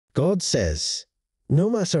God says, no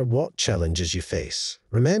matter what challenges you face,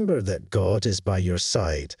 remember that God is by your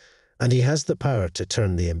side and He has the power to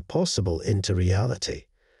turn the impossible into reality.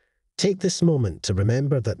 Take this moment to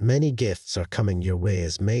remember that many gifts are coming your way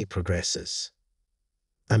as May progresses.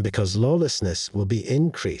 And because lawlessness will be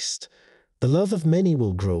increased, the love of many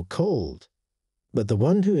will grow cold, but the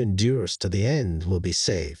one who endures to the end will be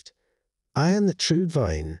saved. I am the true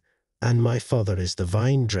vine, and my Father is the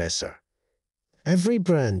vine dresser. Every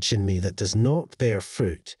branch in me that does not bear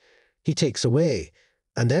fruit, He takes away,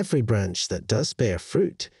 and every branch that does bear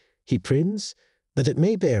fruit, He prunes, that it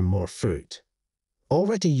may bear more fruit.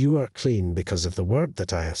 Already you are clean because of the word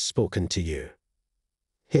that I have spoken to you.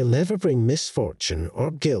 He'll never bring misfortune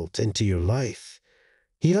or guilt into your life.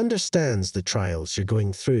 He understands the trials you're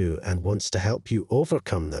going through and wants to help you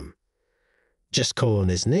overcome them. Just call on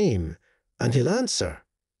His name, and He'll answer.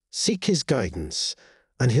 Seek His guidance,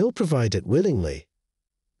 and He'll provide it willingly.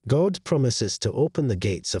 God promises to open the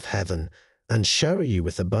gates of heaven and shower you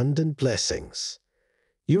with abundant blessings.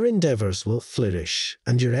 Your endeavors will flourish,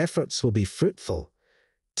 and your efforts will be fruitful.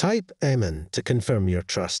 Type Amen to confirm your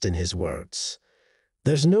trust in His words.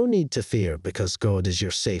 There's no need to fear because God is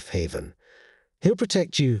your safe haven. He'll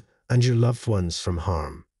protect you and your loved ones from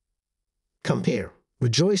harm. Come here,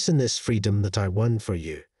 rejoice in this freedom that I won for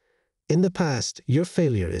you. In the past, your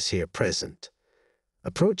failure is here present.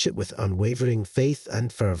 Approach it with unwavering faith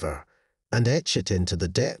and fervor, and etch it into the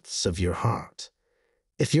depths of your heart.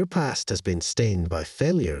 If your past has been stained by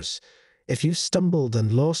failures, if you stumbled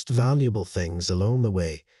and lost valuable things along the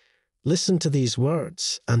way, listen to these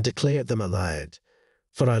words and declare them aloud,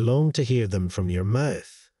 for I long to hear them from your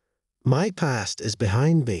mouth. My past is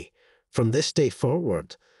behind me. From this day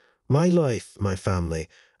forward, my life, my family,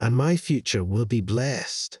 and my future will be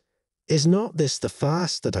blessed. Is not this the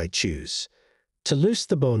fast that I choose? To loose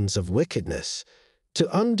the bonds of wickedness,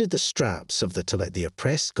 to undo the straps to let the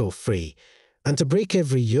oppressed go free, and to break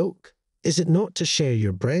every yoke? Is it not to share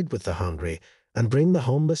your bread with the hungry and bring the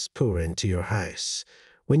homeless poor into your house?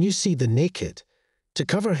 When you see the naked, to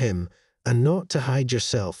cover him and not to hide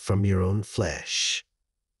yourself from your own flesh.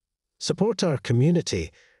 Support our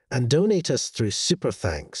community and donate us through Super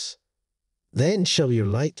Thanks. Then shall your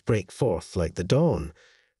light break forth like the dawn,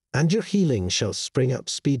 and your healing shall spring up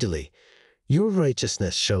speedily. Your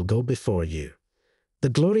righteousness shall go before you. The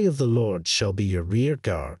glory of the Lord shall be your rear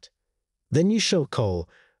guard. Then you shall call,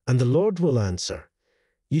 and the Lord will answer.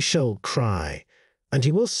 You shall cry, and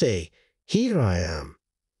He will say, Here I am.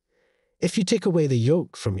 If you take away the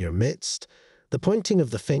yoke from your midst, the pointing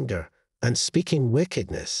of the finger, and speaking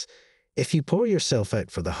wickedness, if you pour yourself out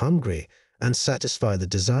for the hungry, and satisfy the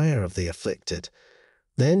desire of the afflicted,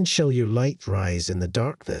 then shall your light rise in the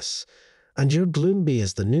darkness, and your gloom be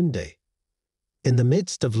as the noonday. In the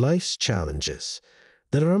midst of life's challenges,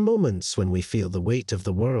 there are moments when we feel the weight of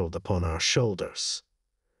the world upon our shoulders.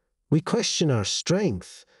 We question our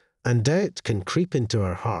strength, and doubt can creep into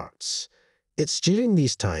our hearts. It's during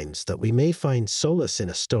these times that we may find solace in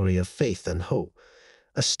a story of faith and hope,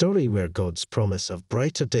 a story where God's promise of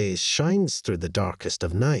brighter days shines through the darkest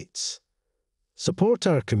of nights. Support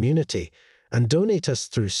our community and donate us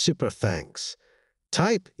through Super Thanks.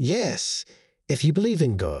 Type yes if you believe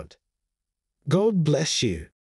in God. God bless you.